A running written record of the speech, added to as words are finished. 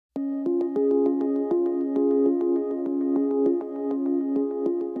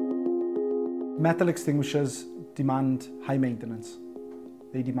Metal extinguishers demand high maintenance.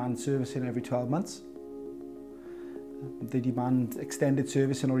 They demand servicing every 12 months. They demand extended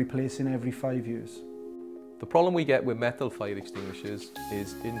servicing or replacing every 5 years. The problem we get with metal fire extinguishers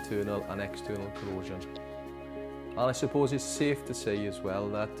is internal and external corrosion. And I suppose it's safe to say as well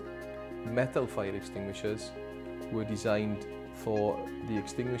that metal fire extinguishers were designed for the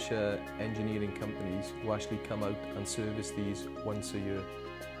extinguisher engineering companies who actually come out and service these once a year.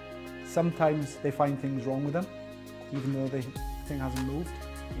 Sometimes they find things wrong with them, even though the thing hasn't moved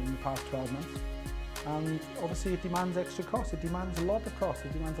in the past 12 months. And obviously it demands extra cost, it demands a lot of cost,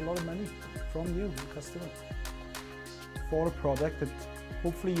 it demands a lot of money from you, the customer, for a product that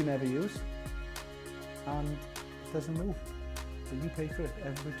hopefully you never use and it doesn't move. So you pay for it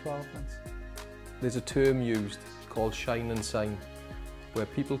every 12 months. There's a term used called shine and sign, where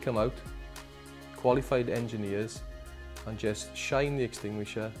people come out, qualified engineers, and just shine the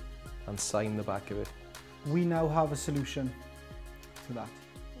extinguisher and sign the back of it. We now have a solution to that.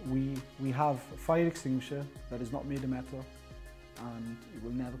 We have a fire extinguisher that is not made of metal and it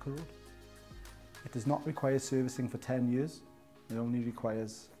will never corrode. It does not require servicing for 10 years. It only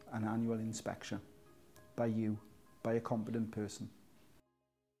requires an annual inspection by you, by a competent person.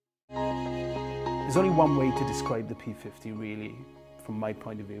 There's only one way to describe the P50 really, from my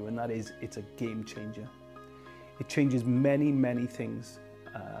point of view, and that is it's a game changer. It changes many, many things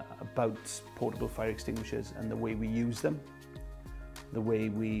about portable fire extinguishers and the way we use them, the way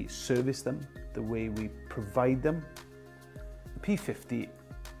we service them, the way we provide them. The P50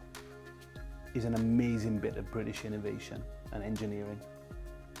 is an amazing bit of British innovation and engineering.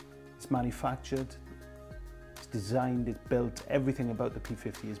 It's manufactured, it's designed, it's built, everything about the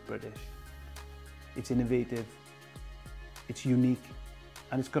P50 is British. It's innovative, it's unique,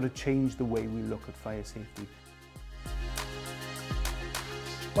 and it's got to change the way we look at fire safety.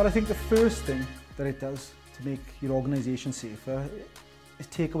 Well, I think the first thing that it does to make your organisation safer is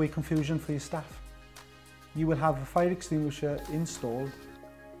take away confusion for your staff. You will have a fire extinguisher installed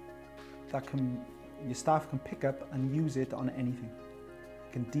that your staff can pick up and use it on anything.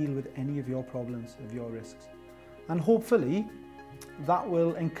 It can deal with any of your problems, of your risks. And hopefully that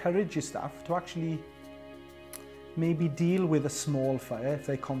will encourage your staff to actually maybe deal with a small fire if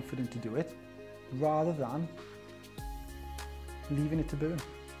they're confident to do it, rather than leaving it to burn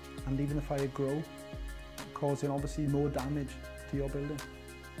and leaving the fire grow, causing obviously more damage to your building.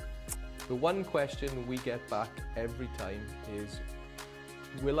 The one question we get back every time is,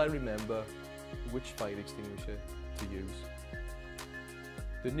 will I remember which fire extinguisher to use?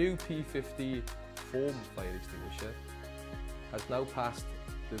 The new P50 foam fire extinguisher has now passed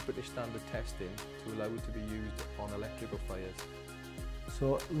the British standard testing to allow it to be used on electrical fires.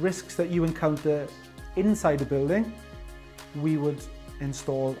 So risks that you encounter inside a building, we would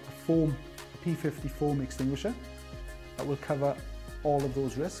install a P50 foam extinguisher that will cover all of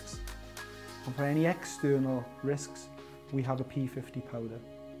those risks. And for any external risks, we have a P50 powder.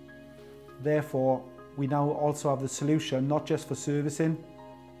 Therefore, we now also have the solution, not just for servicing,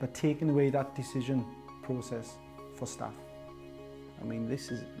 but taking away that decision process for staff. I mean,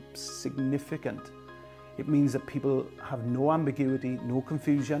 this is significant. It means that people have no ambiguity, no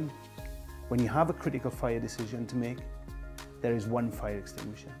confusion. When you have a critical fire decision to make, there is one fire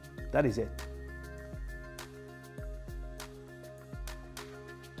extinguisher. That is it.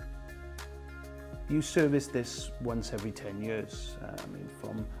 You service this once every 10 years. I mean,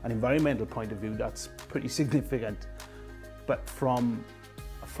 from an environmental point of view, that's pretty significant. But from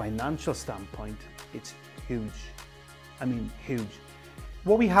a financial standpoint, it's huge. I mean, huge.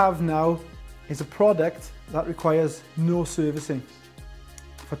 What we have now is a product that requires no servicing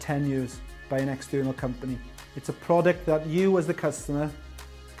for 10 years by an external company. It's a product that you as the customer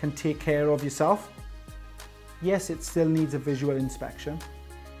can take care of yourself. Yes, it still needs a visual inspection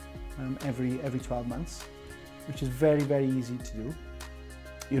every 12 months, which is very, very easy to do.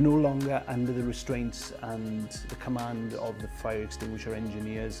 You're no longer under the restraints and the command of the fire extinguisher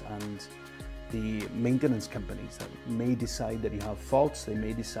engineers and the maintenance companies that may decide that you have faults, they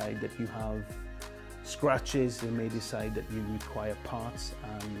may decide that you have scratches, they may decide that you require parts,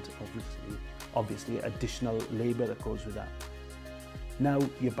 and obviously additional labour that goes with that. Now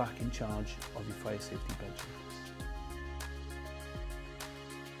you're back in charge of your fire safety budget.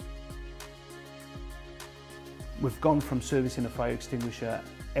 We've gone from servicing a fire extinguisher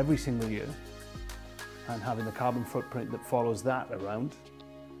every single year and having the carbon footprint that follows that around,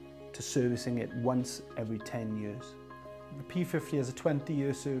 to servicing it once every 10 years. The P50 has a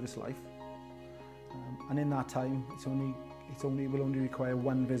 20-year service life, and in that time it will only require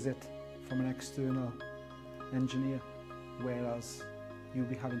one visit from an external engineer, whereas you'll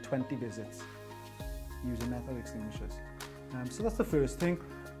be having 20 visits using metal extinguishers. So that's the first thing.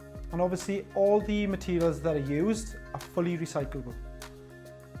 And obviously all the materials that are used are fully recyclable.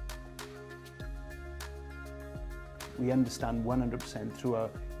 We understand 100% through our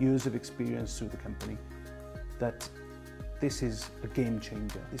years of experience through the company that this is a game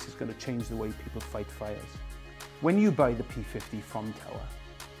changer. This is going to change the way people fight fires. When you buy the P50 from Tower,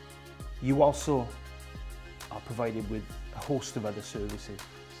 you also are provided with a host of other services.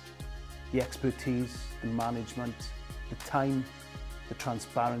 The expertise, the management, the time, the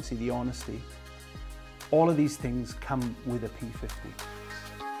transparency, the honesty. All of these things come with a P50.